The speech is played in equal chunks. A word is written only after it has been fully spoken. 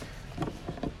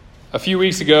A few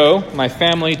weeks ago, my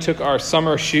family took our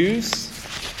summer shoes,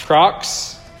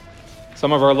 Crocs,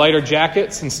 some of our lighter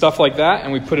jackets and stuff like that,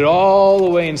 and we put it all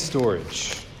away in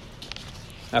storage.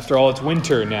 After all, it's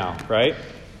winter now, right?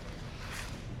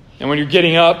 And when you're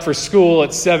getting up for school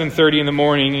at 7:30 in the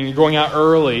morning and you're going out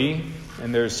early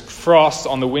and there's frost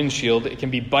on the windshield, it can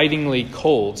be bitingly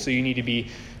cold, so you need to be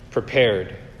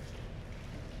prepared.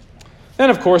 Then,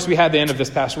 of course, we had the end of this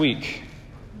past week.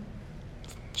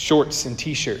 Shorts and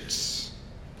t-shirts.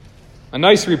 A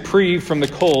nice reprieve from the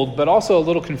cold, but also a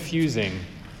little confusing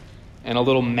and a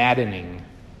little maddening.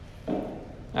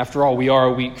 After all, we are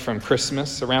a week from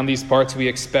Christmas. Around these parts, we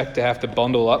expect to have to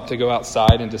bundle up to go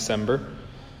outside in December.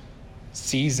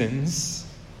 Seasons.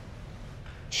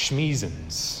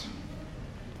 Schmeasons.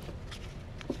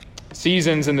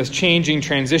 Seasons and the changing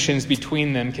transitions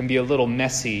between them can be a little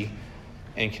messy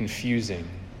and confusing.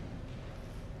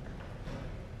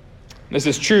 This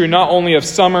is true not only of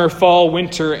summer, fall,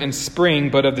 winter, and spring,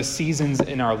 but of the seasons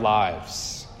in our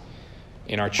lives,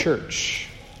 in our church,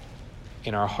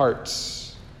 in our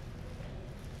hearts.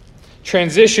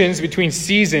 Transitions between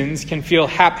seasons can feel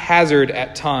haphazard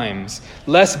at times,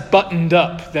 less buttoned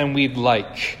up than we'd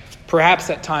like, perhaps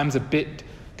at times a bit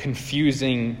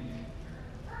confusing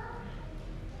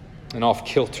and off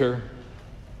kilter.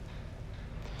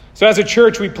 So as a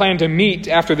church, we plan to meet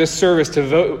after this service to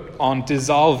vote on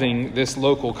dissolving this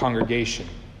local congregation.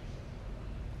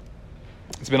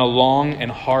 It's been a long and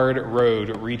hard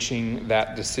road reaching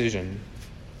that decision.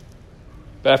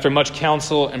 But after much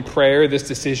counsel and prayer, this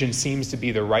decision seems to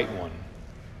be the right one.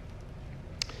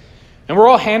 And we're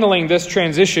all handling this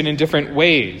transition in different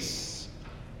ways.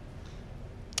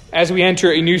 As we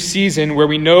enter a new season where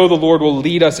we know the Lord will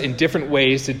lead us in different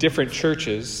ways to different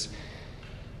churches,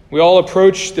 we all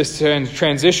approach this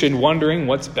transition wondering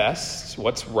what's best,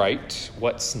 what's right,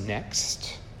 what's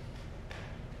next.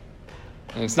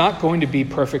 And it's not going to be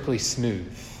perfectly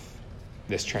smooth,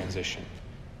 this transition.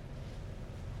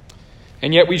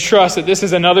 And yet we trust that this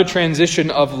is another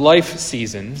transition of life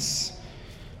seasons,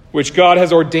 which God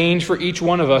has ordained for each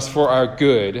one of us for our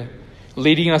good,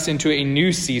 leading us into a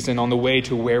new season on the way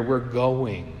to where we're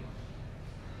going,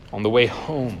 on the way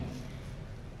home,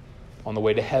 on the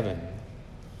way to heaven.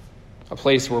 A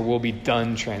place where we'll be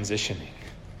done transitioning,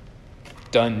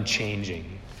 done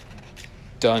changing,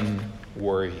 done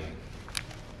worrying.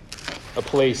 A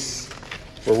place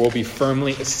where we'll be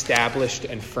firmly established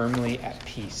and firmly at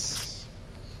peace.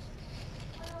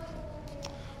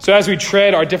 So as we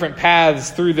tread our different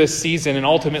paths through this season and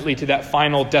ultimately to that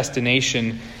final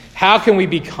destination, how can we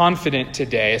be confident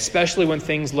today, especially when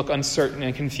things look uncertain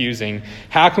and confusing?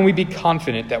 How can we be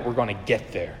confident that we're going to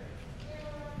get there?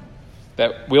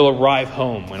 That we'll arrive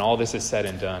home when all this is said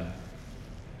and done.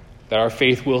 That our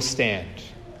faith will stand.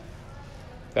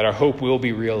 That our hope will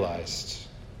be realized.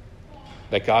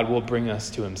 That God will bring us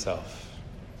to himself.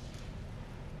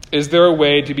 Is there a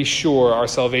way to be sure our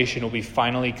salvation will be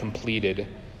finally completed,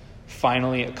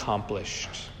 finally accomplished?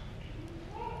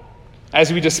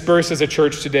 As we disperse as a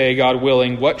church today, God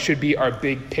willing, what should be our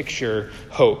big picture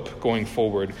hope going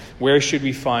forward? Where should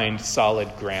we find solid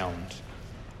ground?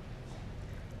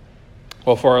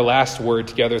 Well, for our last word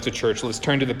together as a church, let's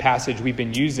turn to the passage we've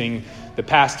been using the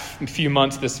past few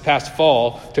months, this past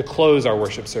fall, to close our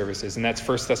worship services, and that's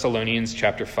 1 Thessalonians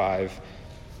chapter 5.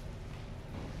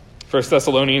 1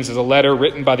 Thessalonians is a letter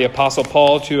written by the Apostle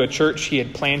Paul to a church he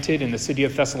had planted in the city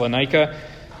of Thessalonica.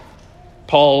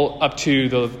 Paul, up to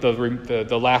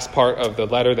the last part of the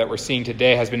letter that we're seeing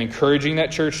today, has been encouraging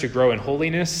that church to grow in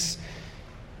holiness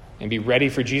and be ready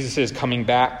for Jesus' coming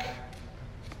back.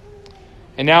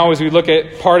 And now as we look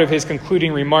at part of his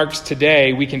concluding remarks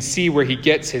today, we can see where he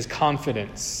gets his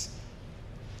confidence.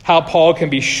 How Paul can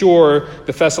be sure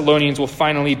the Thessalonians will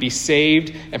finally be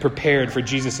saved and prepared for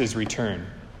Jesus' return.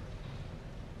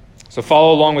 So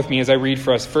follow along with me as I read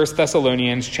for us 1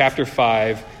 Thessalonians chapter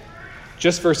 5,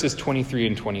 just verses 23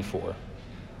 and 24.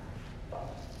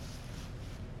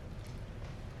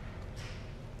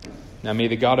 Now may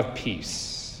the God of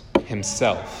peace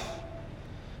himself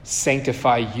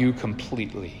sanctify you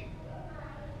completely,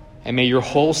 and may your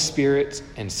whole spirit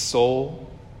and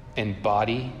soul and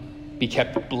body be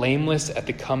kept blameless at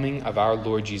the coming of our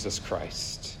Lord Jesus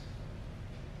Christ.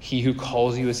 He who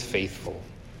calls you is faithful.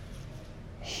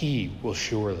 He will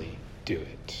surely do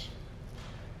it.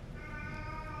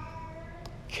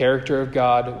 Character of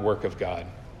God, work of God.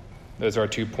 Those are our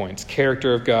 2 points.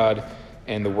 Character of God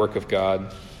and the work of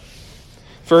God.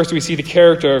 First, we see the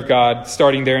character of God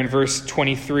starting there in verse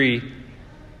 23.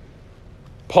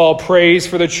 Paul prays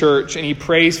for the church, and he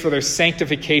prays for their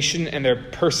sanctification and their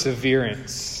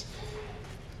perseverance.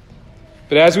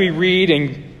 But as we read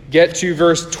and get to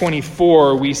verse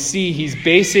 24, we see he's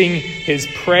basing his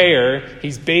prayer,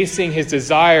 he's basing his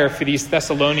desire for these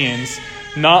Thessalonians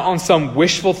not on some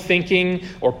wishful thinking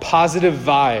or positive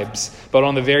vibes, but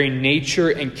on the very nature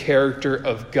and character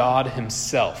of God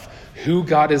himself, who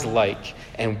God is like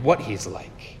and what he's like.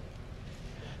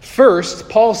 First,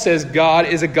 Paul says God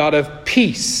is a God of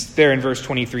peace there in verse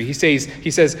 23. He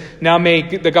says, now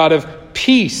may the God of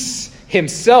peace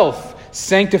himself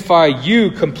sanctify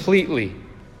you completely.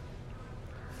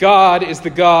 God is the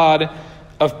God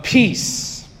of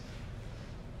peace.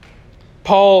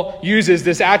 Paul uses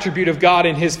this attribute of God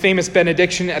in his famous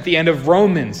benediction at the end of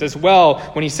Romans as well,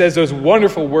 when he says those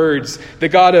wonderful words, the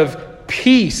God of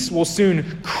peace will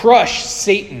soon crush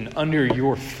Satan under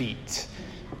your feet.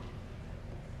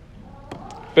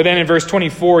 But then in verse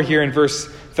 24 here in First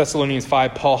Thessalonians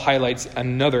 5, Paul highlights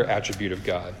another attribute of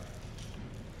God.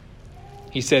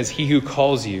 He says, he who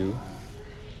calls you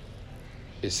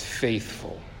is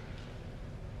faithful.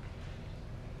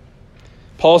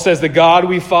 Paul says the God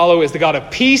we follow is the God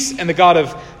of peace and the God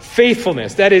of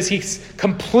faithfulness. That is, he's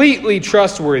completely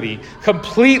trustworthy,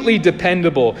 completely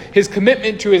dependable. His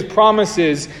commitment to his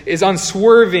promises is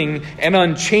unswerving and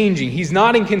unchanging. He's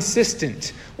not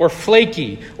inconsistent or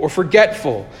flaky or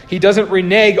forgetful. He doesn't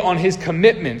renege on his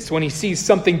commitments when he sees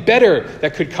something better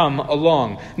that could come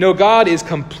along. No, God is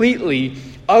completely,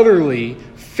 utterly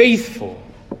faithful.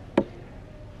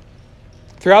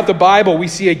 Throughout the Bible, we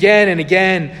see again and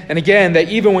again and again that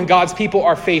even when God's people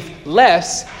are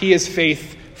faithless, he is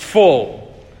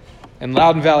faithful. In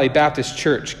Loudoun Valley Baptist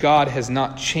Church, God has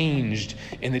not changed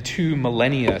in the 2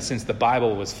 millennia since the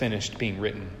Bible was finished being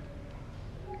written.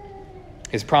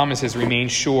 His promises remain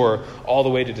sure all the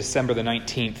way to December the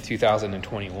 19th,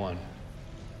 2021.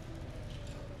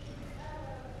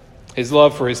 His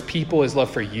love for his people, his love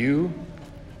for you,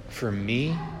 for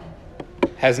me,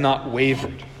 has not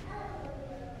wavered.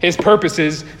 His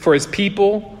purposes for his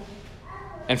people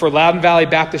and for Loudoun Valley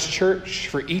Baptist Church,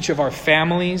 for each of our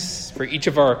families, for each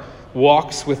of our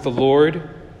walks with the Lord,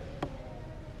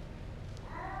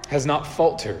 has not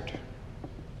faltered.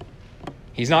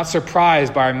 He's not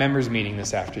surprised by our members' meeting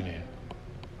this afternoon.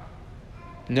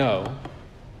 No,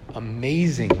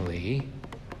 amazingly,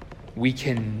 we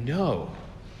can know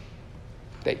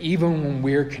that even when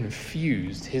we're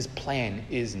confused, his plan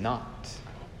is not.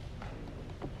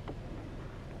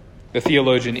 The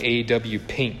theologian A.W.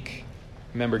 Pink,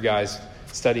 remember guys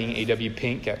studying A.W.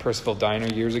 Pink at Percival Diner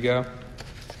years ago?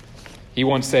 He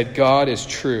once said, God is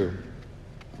true.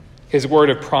 His word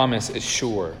of promise is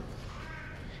sure.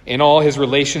 In all his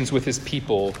relations with his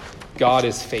people, God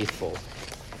is faithful.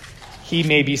 He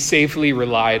may be safely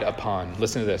relied upon.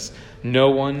 Listen to this. No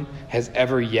one has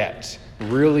ever yet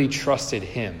really trusted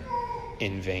him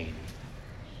in vain.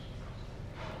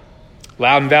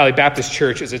 Loudoun Valley Baptist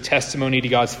Church is a testimony to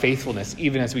God's faithfulness,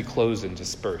 even as we close and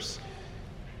disperse.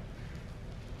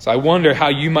 So I wonder how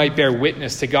you might bear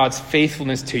witness to God's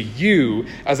faithfulness to you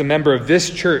as a member of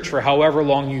this church for however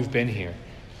long you've been here.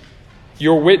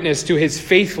 Your witness to his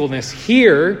faithfulness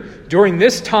here during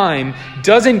this time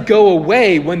doesn't go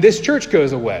away when this church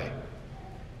goes away.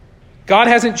 God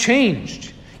hasn't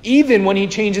changed, even when he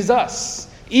changes us,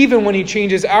 even when he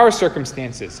changes our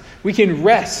circumstances. We can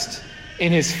rest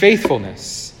in his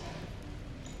faithfulness.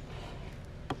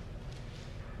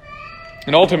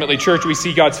 And ultimately, church, we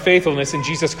see God's faithfulness in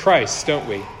Jesus Christ, don't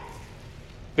we?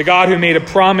 The God who made a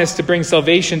promise to bring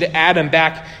salvation to Adam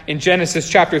back in Genesis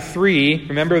chapter 3.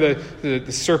 Remember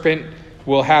the serpent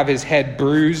will have his head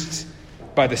bruised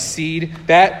by the seed.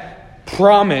 That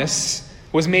promise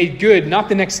was made good not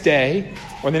the next day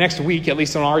or the next week, at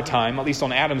least on our time, at least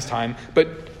on Adam's time,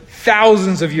 but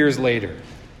thousands of years later,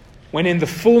 when in the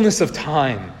fullness of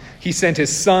time, he sent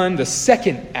his son, the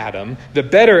second Adam, the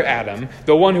better Adam,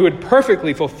 the one who would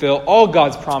perfectly fulfill all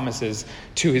God's promises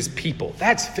to his people.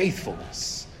 That's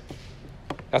faithfulness.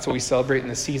 That's what we celebrate in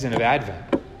the season of Advent.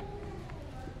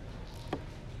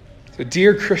 So,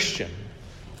 dear Christian,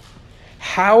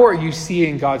 how are you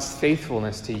seeing God's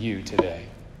faithfulness to you today?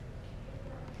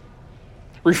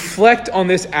 Reflect on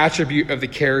this attribute of the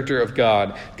character of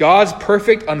God. God's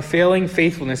perfect, unfailing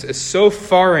faithfulness is so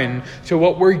foreign to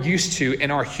what we're used to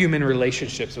in our human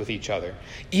relationships with each other,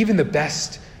 even the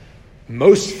best,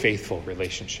 most faithful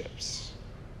relationships.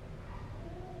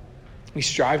 We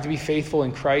strive to be faithful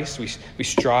in Christ. We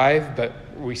strive, but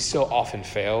we so often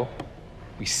fail.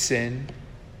 We sin.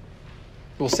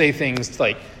 We'll say things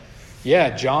like,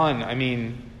 yeah, John,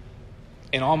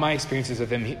 in all my experiences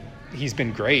with him, he's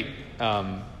been great.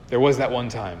 There was that one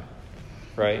time,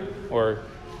 right? Or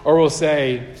we'll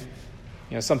say,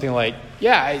 something like,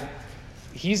 yeah,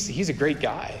 he's a great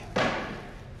guy,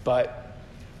 but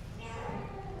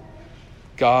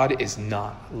God is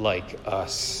not like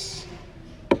us,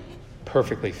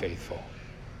 perfectly faithful.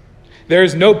 There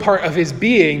is no part of his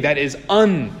being that is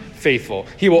unfaithful.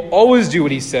 He will always do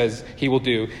what he says he will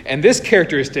do. And this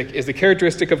characteristic is the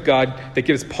characteristic of God that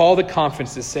gives Paul the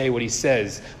confidence to say what he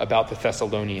says about the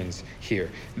Thessalonians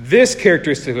here. This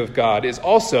characteristic of God is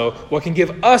also what can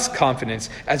give us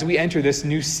confidence as we enter this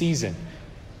new season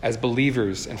as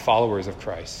believers and followers of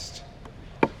Christ.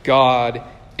 God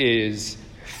is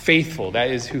faithful.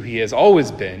 That is who he has always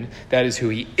been. That is who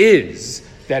he is.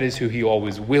 That is who he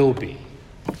always will be.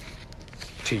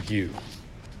 To you,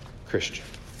 Christian.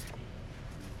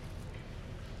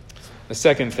 The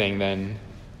second thing then,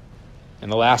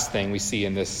 and the last thing we see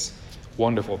in this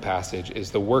wonderful passage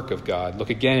is the work of God. Look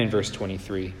again in verse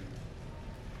 23.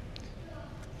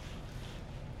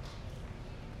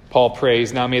 Paul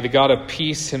prays, "Now may the God of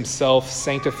peace himself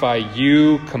sanctify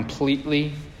you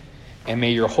completely, and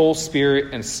may your whole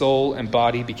spirit and soul and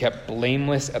body be kept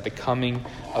blameless at the coming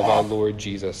of our Lord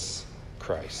Jesus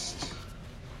Christ."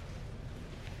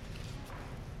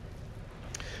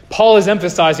 Paul is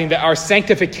emphasizing that our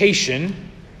sanctification,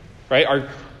 right,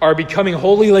 our becoming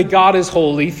holy like God is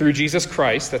holy through Jesus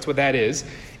Christ, that's what that is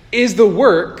the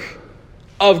work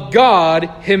of God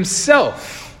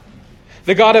himself.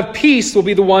 The God of peace will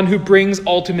be the one who brings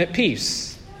ultimate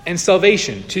peace and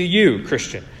salvation to you,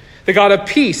 Christian. The God of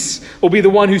peace will be the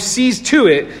one who sees to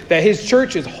it that his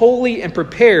church is holy and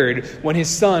prepared when his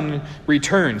Son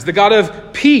returns. The God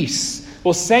of peace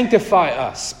will sanctify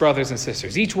us, brothers and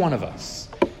sisters, each one of us.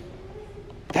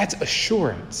 That's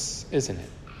assurance, isn't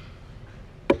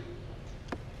it?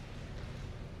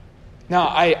 Now,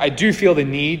 I do feel the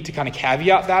need to kind of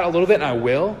caveat that a little bit, and I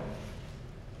will.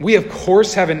 We, of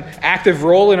course, have an active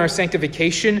role in our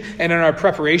sanctification and in our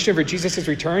preparation for Jesus'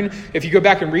 return. If you go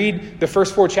back and read the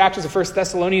first 4 chapters of 1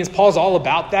 Thessalonians, Paul's all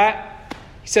about that.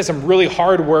 He says some really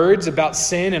hard words about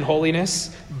sin and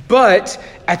holiness. But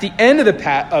at the end of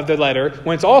the letter,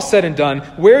 when it's all said and done,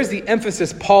 where's the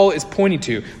emphasis Paul is pointing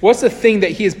to? What's the thing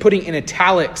that he is putting in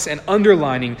italics and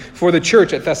underlining for the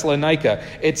church at Thessalonica?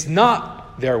 It's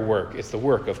not their work. It's the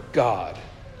work of God,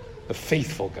 the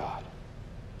faithful God.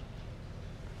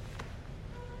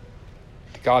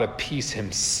 The God of peace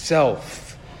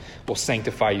himself will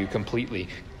sanctify you completely.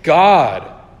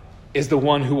 God is the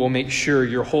one who will make sure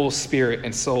your whole spirit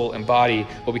and soul and body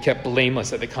will be kept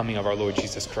blameless at the coming of our Lord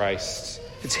Jesus Christ.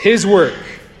 It's his work.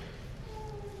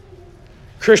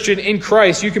 Christian, in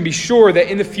Christ, you can be sure that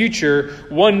in the future,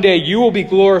 one day you will be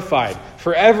glorified,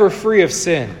 forever free of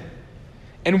sin.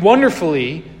 And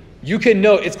wonderfully, you can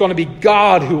know it's going to be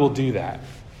God who will do that.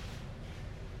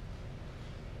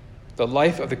 The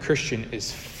life of the Christian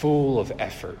is full of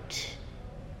effort,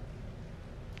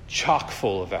 chock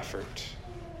full of effort.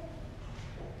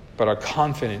 But our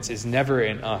confidence is never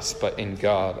in us, but in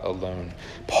God alone.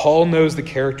 Paul knows the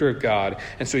character of God,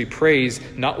 and so he prays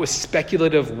not with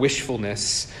speculative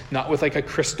wishfulness, not with like a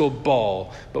crystal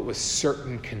ball, but with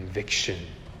certain conviction.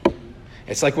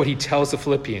 It's like what he tells the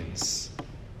Philippians.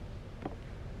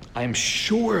 I am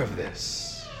sure of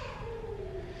this,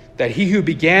 that he who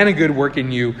began a good work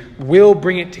in you will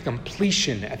bring it to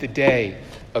completion at the day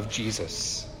of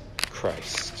Jesus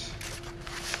Christ.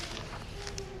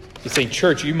 He's saying,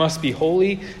 church, you must be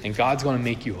holy, and God's going to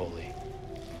make you holy.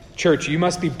 Church, you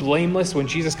must be blameless when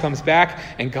Jesus comes back,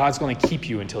 and God's going to keep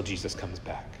you until Jesus comes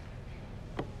back.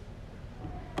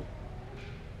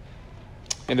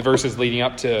 In the verses leading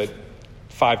up to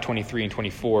 5:23 and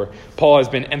 24, Paul has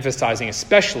been emphasizing,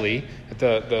 especially at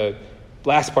the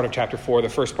last part of chapter 4, the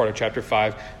first part of chapter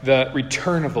 5, the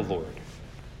return of the Lord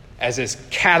as his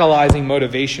catalyzing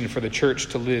motivation for the church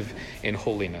to live in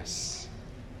holiness.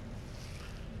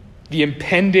 The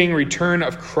impending return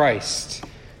of Christ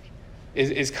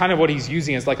is kind of what he's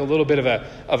using as like a little bit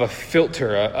of a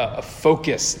filter, a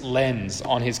focus lens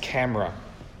on his camera,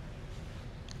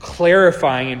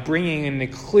 clarifying and bringing in the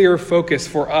clear focus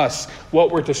for us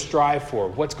what we're to strive for,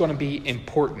 what's going to be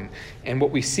important. And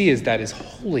what we see is that is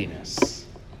holiness,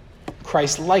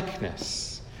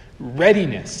 Christ-likeness,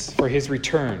 readiness for his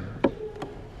return.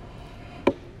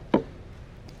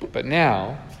 But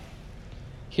now,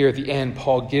 here at the end,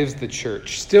 Paul gives the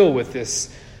church, still with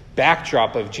this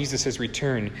backdrop of Jesus'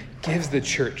 return, gives the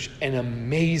church an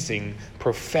amazing,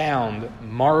 profound,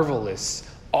 marvelous,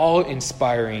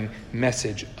 awe-inspiring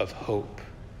message of hope.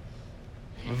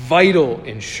 Vital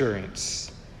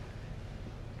assurance.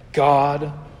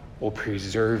 God will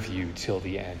preserve you till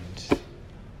the end.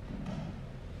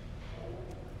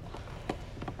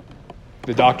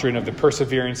 The doctrine of the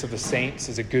perseverance of the saints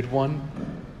is a good one.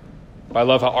 But I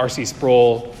love how R.C.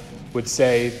 Sproul would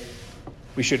say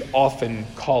we should often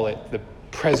call it the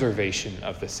preservation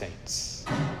of the saints.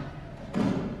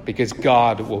 Because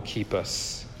God will keep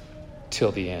us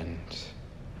till the end.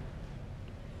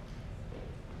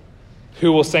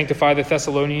 Who will sanctify the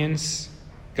Thessalonians?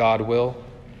 God will.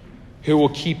 Who will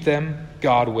keep them?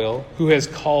 God will. Who has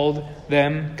called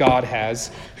them? God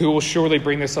has. Who will surely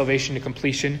bring their salvation to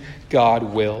completion? God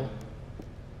will.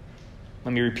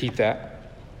 Let me repeat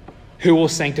that. Who will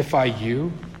sanctify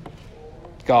you?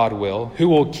 God will. Who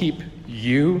will keep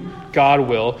you? God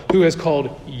will. Who has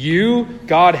called you?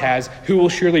 God has. Who will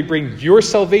surely bring your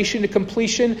salvation to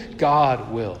completion?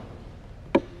 God will.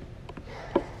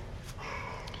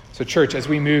 So, church, as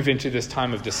we move into this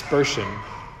time of dispersion,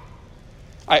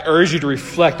 I urge you to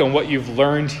reflect on what you've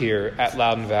learned here at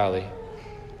Loudon Valley.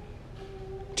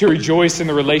 To rejoice in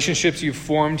the relationships you've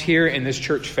formed here in this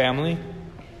church family.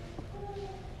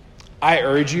 I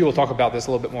urge you, we'll talk about this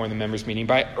a little bit more in the members' meeting,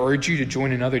 but I urge you to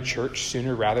join another church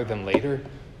sooner rather than later.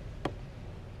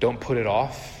 Don't put it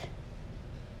off.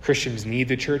 Christians need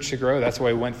the church to grow. That's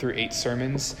why we went through 8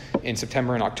 sermons in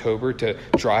September and October to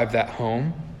drive that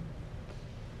home.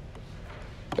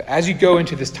 But as you go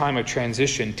into this time of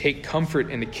transition, take comfort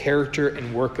in the character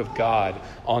and work of God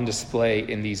on display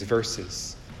in these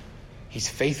verses. He's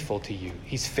faithful to you.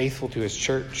 He's faithful to his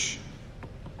church.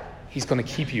 He's going to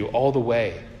keep you all the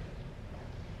way.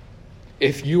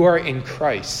 If you are in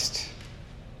Christ,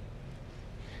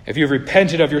 if you've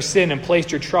repented of your sin and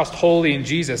placed your trust wholly in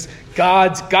Jesus,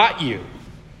 God's got you.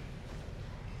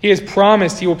 He has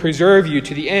promised he will preserve you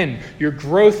to the end. Your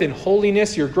growth in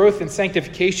holiness, your growth in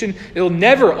sanctification, it'll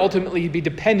never ultimately be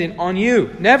dependent on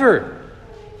you. Never.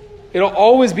 It'll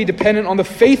always be dependent on the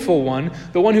faithful one,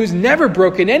 the one who's never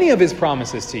broken any of his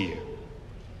promises to you.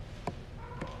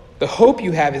 The hope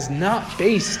you have is not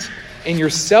based in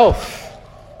yourself.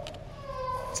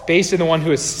 It's based in the one who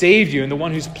has saved you, and the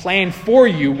one whose plan for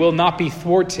you will not be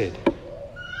thwarted.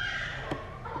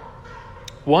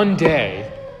 One day,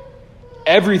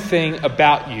 everything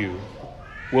about you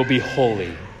will be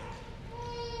holy.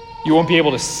 You won't be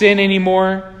able to sin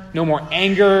anymore. No more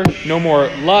anger, no more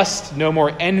lust, no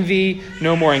more envy,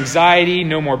 no more anxiety,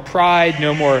 no more pride,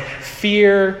 no more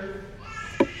fear.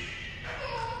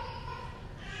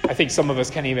 I think some of us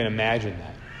can't even imagine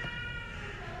that.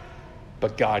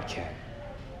 But God can.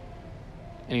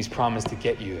 And he's promised to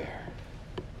get you there.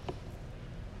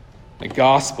 The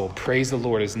gospel, praise the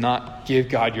Lord, is not give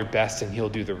God your best and he'll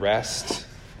do the rest.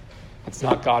 It's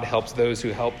not God helps those who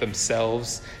help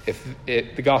themselves. If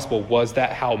the gospel was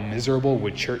that, how miserable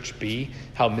would church be?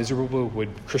 How miserable would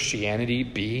Christianity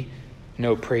be?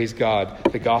 No, praise God.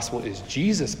 The gospel is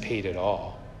Jesus paid it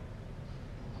all.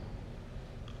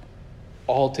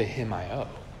 All to him I owe.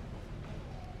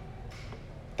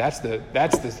 That's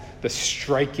the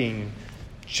striking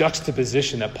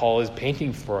juxtaposition that Paul is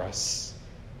painting for us.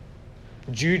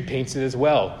 Jude paints it as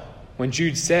well. When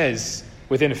Jude says,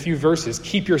 within a few verses,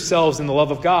 keep yourselves in the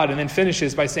love of God, and then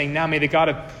finishes by saying, now may the God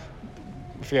of,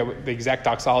 I forget what the exact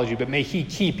doxology, but may he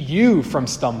keep you from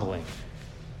stumbling.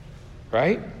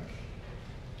 Right?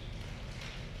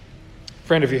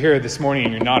 Friend, if you're here this morning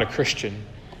and you're not a Christian,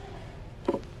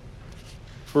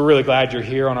 we're really glad you're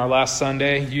here on our last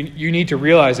Sunday. You need to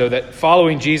realize, though, that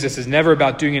following Jesus is never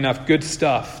about doing enough good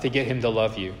stuff to get him to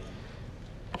love you.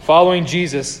 Following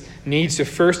Jesus needs to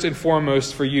first and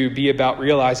foremost for you be about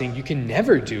realizing you can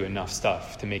never do enough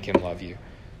stuff to make him love you.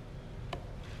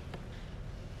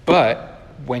 But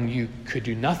when you could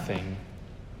do nothing,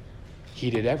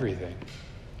 he did everything.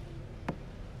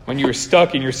 When you were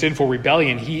stuck in your sinful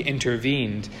rebellion, he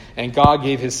intervened, and God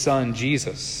gave his son,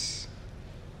 Jesus,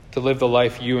 to live the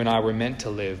life you and I were meant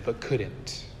to live, but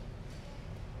couldn't.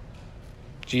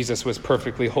 Jesus was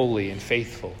perfectly holy and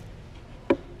faithful.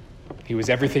 He was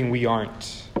everything we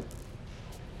aren't.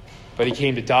 But he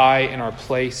came to die in our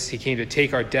place. He came to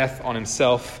take our death on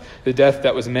himself, the death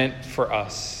that was meant for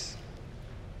us.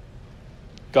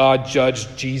 God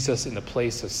judged Jesus in the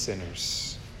place of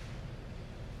sinners.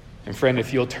 And friend,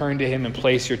 if you'll turn to him and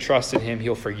place your trust in him,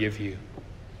 he'll forgive you.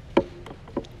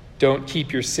 Don't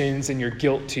keep your sins and your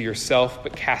guilt to yourself,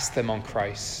 but cast them on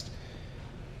Christ.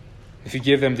 If you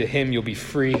give them to him, you'll be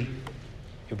free.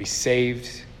 You'll be saved.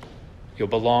 You'll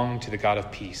belong to the God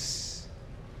of peace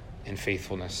and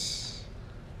faithfulness.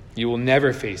 You will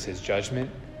never face his judgment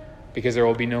because there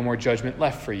will be no more judgment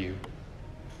left for you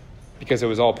because it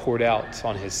was all poured out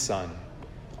on his son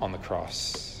on the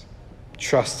cross.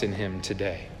 Trust in him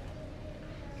today.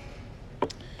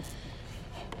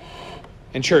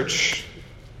 In church,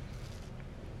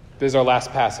 this is our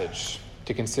last passage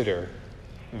to consider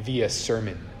via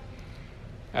sermon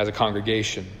as a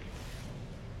congregation.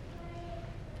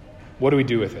 What do we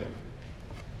do with it?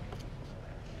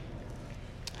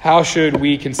 How should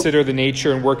we consider the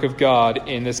nature and work of God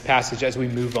in this passage as we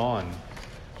move on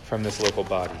from this local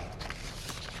body?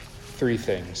 3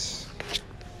 things.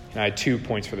 And I had 2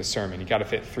 points for the sermon. You got to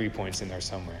fit 3 points in there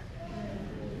somewhere.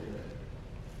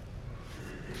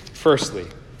 Firstly,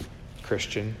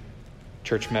 Christian,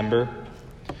 church member,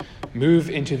 move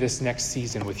into this next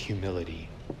season with humility.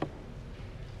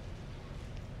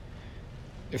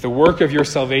 If the work of your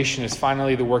salvation is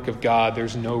finally the work of God,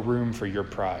 there's no room for your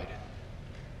pride.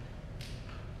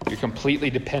 You're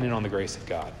completely dependent on the grace of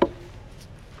God.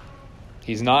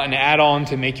 He's not an add-on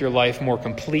to make your life more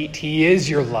complete. He is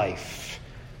your life.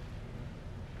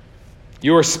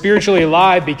 You are spiritually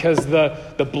alive because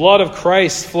the blood of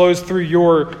Christ flows through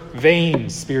your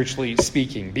veins, spiritually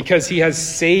speaking, because he has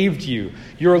saved you.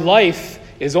 Your life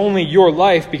is only your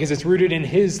life because it's rooted in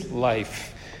his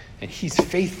life, and he's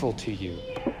faithful to you.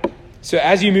 So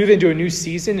as you move into a new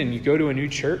season and you go to a new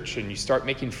church and you start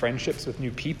making friendships with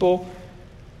new people,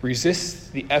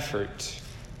 resist the effort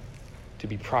to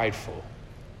be prideful.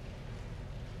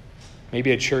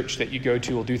 Maybe a church that you go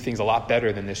to will do things a lot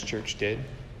better than this church did.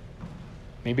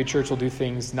 Maybe a church will do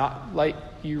things not like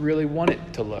you really want it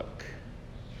to look.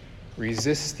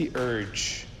 Resist the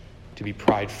urge to be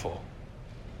prideful.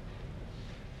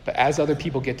 But as other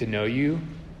people get to know you,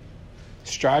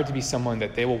 strive to be someone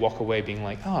that they will walk away being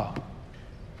like, oh,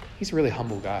 he's a really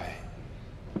humble guy.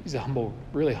 She's a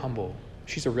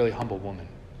really humble woman.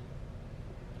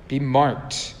 Be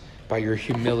marked by your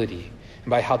humility and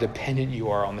by how dependent you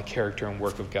are on the character and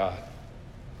work of God.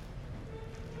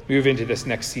 Move into this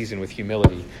next season with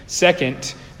humility.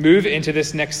 Second, move into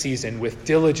this next season with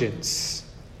diligence.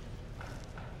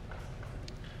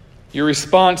 Your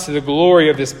response to the glory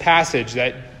of this passage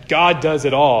that God does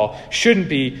it all shouldn't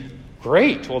be,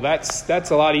 great, well,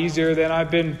 that's a lot easier than I've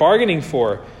been bargaining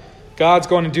for. God's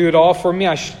going to do it all for me.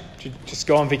 I should just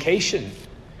go on vacation.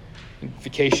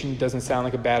 Vacation doesn't sound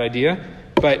like a bad idea,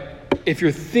 but if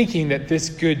you're thinking that this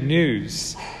good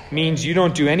news means you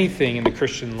don't do anything in the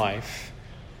Christian life,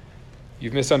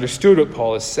 you've misunderstood what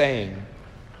Paul is saying.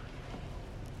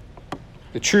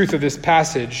 The truth of this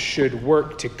passage should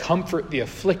work to comfort the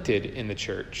afflicted in the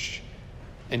church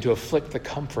and to afflict the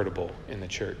comfortable in the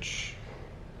church.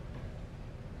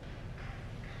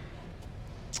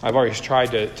 I've always tried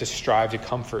to strive to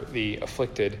comfort the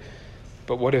afflicted,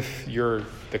 but what if you're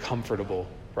the comfortable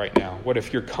right now? What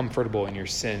if you're comfortable in your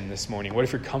sin this morning? What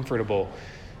if you're comfortable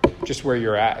just where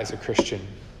you're at as a Christian?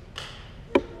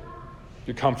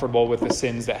 You're comfortable with the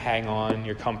sins that hang on.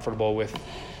 You're comfortable with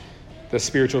the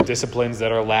spiritual disciplines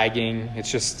that are lagging.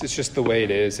 It's just the way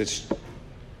it is. It's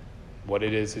what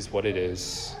it is what it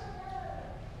is.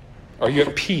 Are you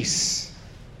at peace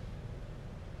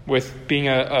with being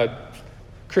a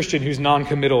Christian who's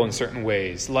non-committal in certain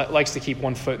ways, likes to keep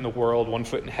one foot in the world, one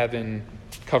foot in heaven,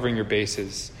 covering your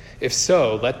bases? If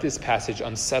so, let this passage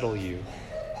unsettle you.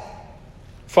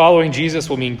 Following Jesus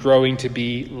will mean growing to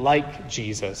be like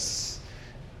Jesus.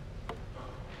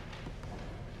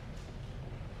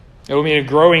 It will mean a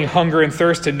growing hunger and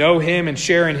thirst to know him and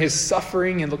share in his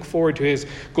suffering and look forward to his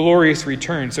glorious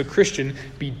return. So, Christian,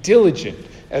 be diligent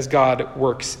as God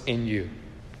works in you.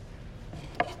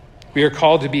 We are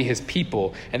called to be his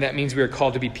people, and that means we are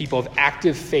called to be people of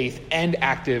active faith and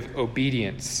active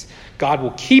obedience. God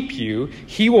will keep you,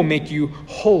 he will make you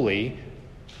holy,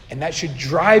 and that should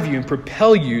drive you and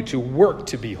propel you to work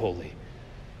to be holy.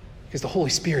 Because the Holy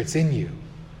Spirit's in you, and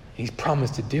he's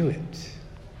promised to do it.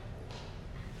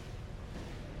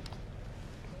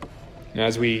 And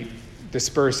as we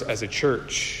disperse as a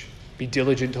church, be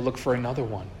diligent to look for another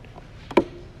one.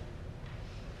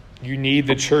 You need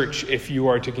the church if you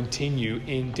are to continue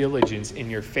in diligence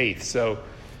in your faith. So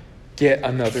get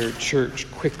another church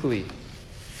quickly.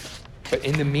 But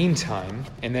in the meantime,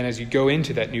 and then as you go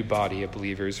into that new body of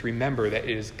believers, remember that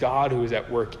it is God who is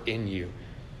at work in you.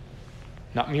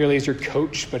 Not merely as your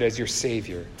coach, but as your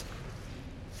Savior.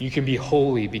 You can be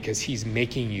holy because he's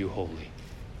making you holy.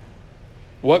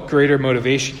 What greater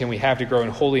motivation can we have to grow in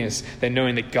holiness than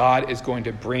knowing that God is going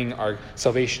to bring our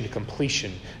salvation to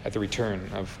completion at the return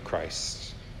of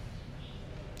Christ?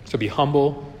 So be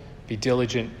humble, be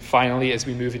diligent. Finally, as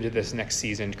we move into this next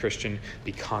season, Christian,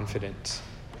 be confident.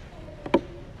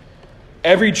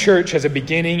 Every church has a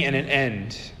beginning and an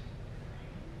end,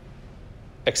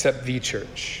 except the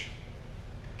church,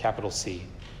 capital C.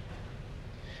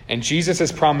 And Jesus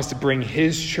has promised to bring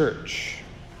his church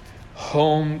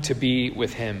home to be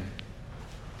with him.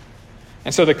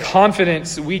 And so the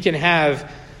confidence we can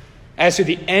have as to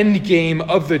the end game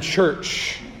of the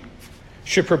church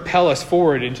should propel us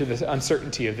forward into the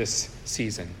uncertainty of this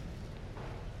season.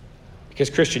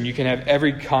 Because, Christian, you can have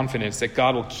every confidence that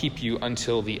God will keep you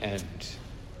until the end.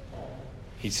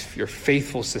 He's your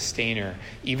faithful sustainer.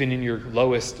 Even in your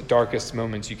lowest, darkest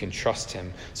moments, you can trust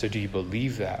him. So do you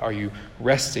believe that? Are you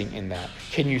resting in that?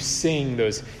 Can you sing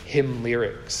those hymn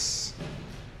lyrics?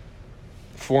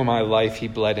 For my life he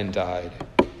bled and died.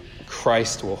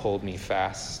 Christ will hold me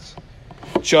fast.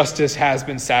 Justice has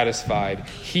been satisfied.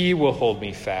 He will hold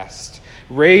me fast.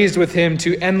 Raised with him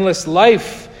to endless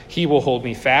life, he will hold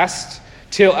me fast,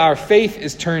 till our faith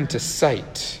is turned to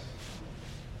sight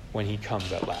when he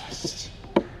comes at last.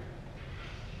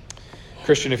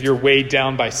 Christian, if you're weighed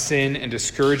down by sin and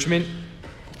discouragement,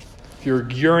 if you're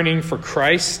yearning for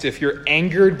Christ, if you're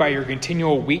angered by your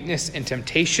continual weakness and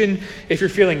temptation, if you're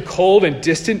feeling cold and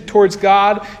distant towards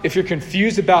God, if you're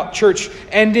confused about church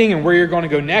ending and where you're going to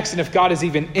go next, and if God is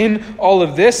even in all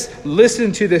of this,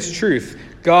 listen to this truth.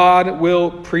 God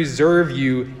will preserve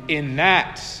you in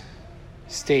that.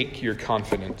 Stake your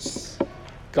confidence.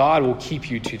 God will keep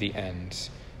you to the end.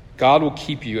 God will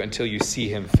keep you until you see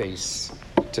him face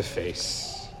to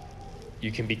face. You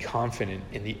can be confident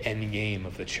in the end game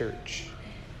of the church.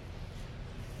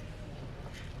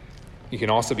 You can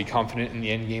also be confident in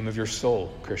the end game of your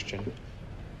soul, Christian.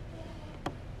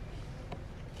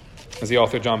 As the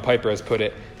author John Piper has put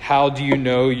it, how do you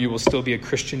know you will still be a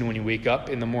Christian when you wake up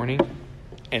in the morning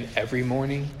and every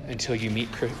morning until you meet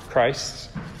Christ?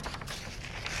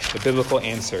 The biblical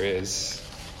answer is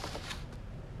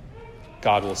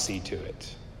God will see to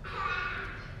it.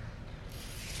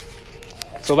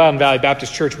 So Loudon Valley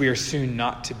Baptist Church, we are soon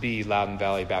not to be Loudon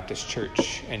Valley Baptist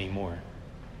Church anymore.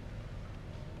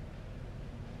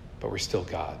 But we're still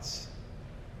God's.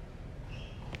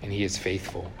 And he is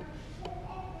faithful.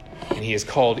 And he has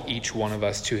called each one of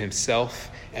us to himself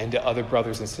and to other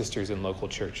brothers and sisters in local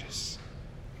churches.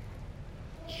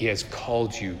 He has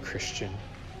called you, Christian.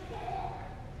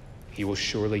 He will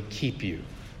surely keep you.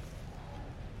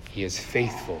 He is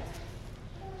faithful.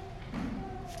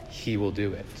 He will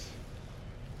do it.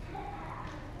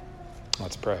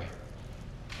 Let's pray.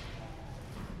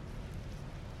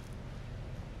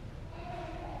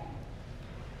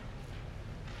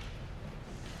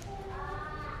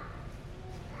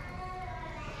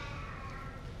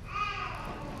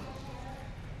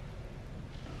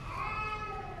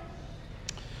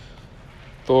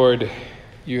 Lord,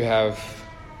 you have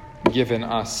given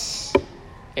us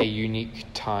a unique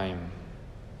time.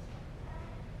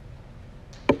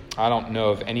 I don't know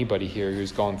of anybody here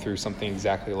who's gone through something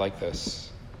exactly like this.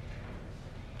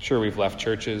 Sure, we've left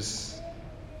churches.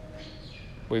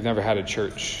 We've never had a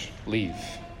church leave.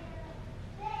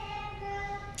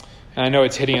 And I know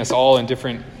it's hitting us all in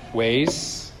different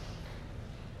ways.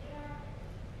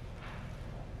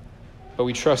 But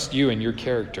we trust you and your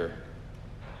character.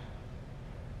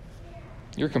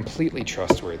 You're completely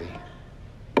trustworthy.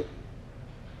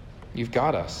 You've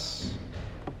got us.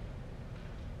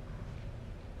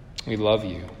 We love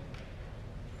you.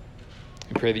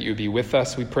 We pray that you would be with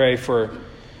us. We pray for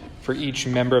each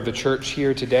member of the church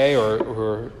here today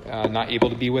or not able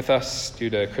to be with us due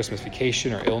to Christmas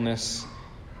vacation or illness.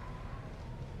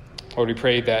 Lord, we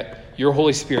pray that your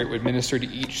Holy Spirit would minister to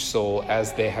each soul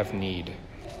as they have need.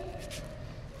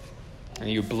 And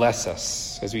you bless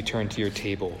us as we turn to your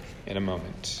table in a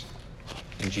moment.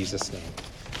 In Jesus' name,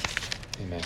 amen.